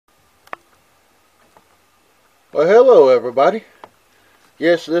Well, hello everybody.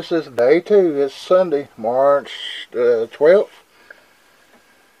 Yes, this is day 2. It's Sunday, March 12th.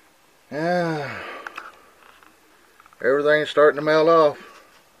 Yeah, everything's starting to melt off.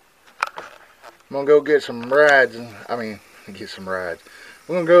 I'm gonna go get some rides, We're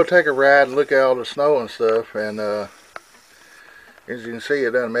gonna go take a ride and look at all the snow and stuff. And as you can see,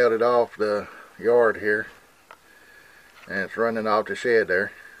 it done melted off the yard here, and it's running off the shed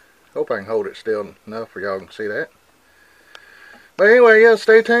there. Hope I can hold it still enough for y'all can see that. But anyway, yeah,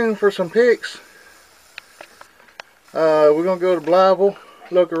 stay tuned for some pics. We're going to go to Blytheville,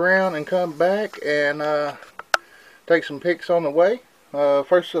 look around, and come back and take some pics on the way.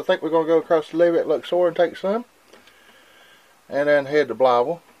 First, I think we're going to go across the levee at Luxora and take some. And then head to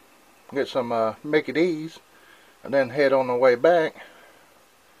Blytheville, get some Mickey D's, and then head on the way back.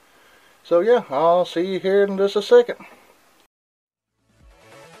 So yeah, I'll see you here in just a second.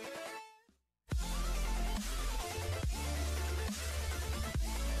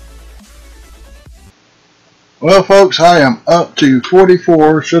 Well, folks, I am up to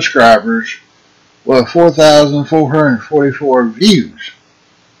 44 subscribers with 4,444 views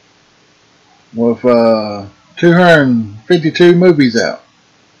with 252 movies out.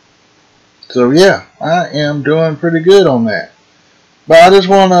 So yeah, I am doing pretty good on that. But I just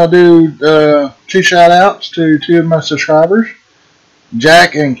want to do 2 shout outs to 2 of my subscribers,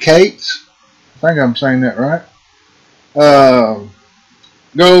 Jack and Kate's. I think I'm saying that right.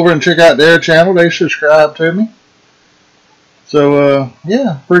 Go over and check out their channel. They subscribe to me. So,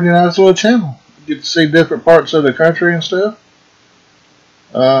 yeah, pretty nice little channel. You get to see different parts of the country and stuff.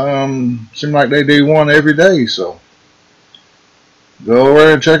 Seem like they do one every day, so go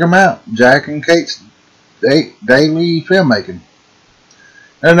over and check them out. Jack and Kate's Daily Filmmaking.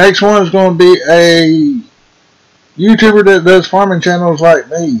 And the next one is going to be a YouTuber that does farming channels like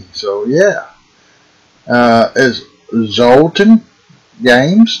me. So, yeah. It's Zoltan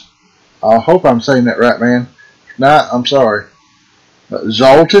Games. I hope I'm saying that right, man. If not, I'm sorry.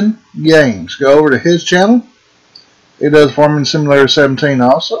 Zoltan Games. Go over to his channel. He does Farming Simulator 17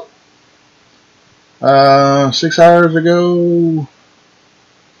 also. 6 hours ago,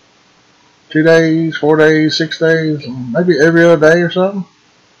 2 days, 4 days, 6 days, maybe every other day or something.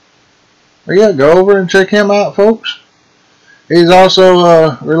 But yeah, go over and check him out, folks. He's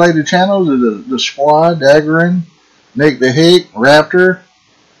also related channels to the Squad, Daggerin, Nick the Hick, Raptor,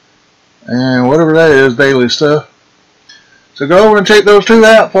 and whatever that is, daily stuff. So go over and check those 2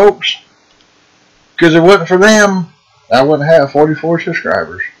 out, folks. Because if it wasn't for them, I wouldn't have 44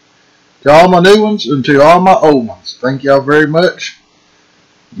 subscribers. To all my new ones and to all my old ones, thank y'all very much.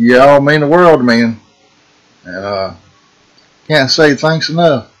 Y'all mean the world to me. And can't say thanks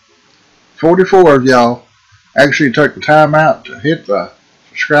enough. 44 of y'all actually took the time out to hit the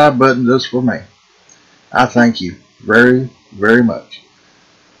subscribe button just for me. I thank you very, very much.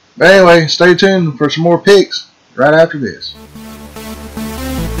 But anyway, stay tuned for some more pics right after this.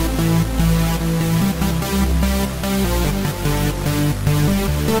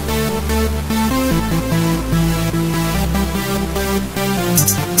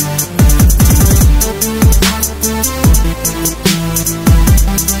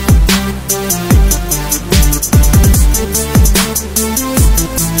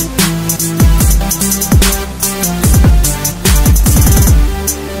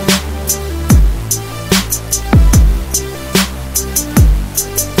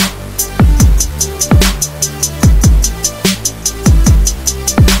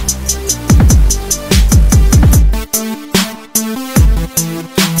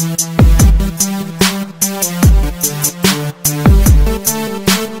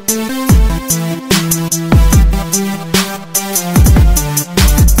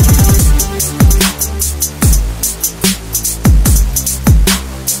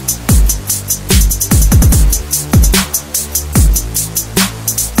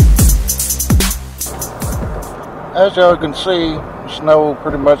 As y'all can see, snow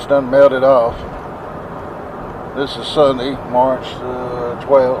pretty much done melted off. This is Sunday, March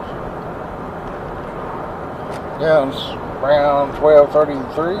 12th. Yeah, it's around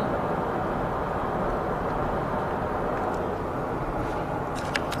 12:33.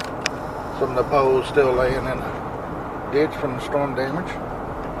 Some of the poles still laying in the ditch from the storm damage.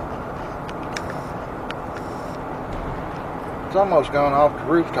 It's almost gone off the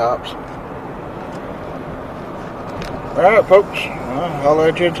rooftops. Alright, folks, I'll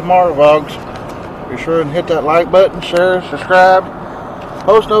let you in tomorrow vlogs. Be sure and hit that like button, share, subscribe,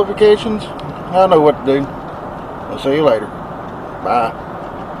 post notifications. I know what to do. I'll see you later. Bye.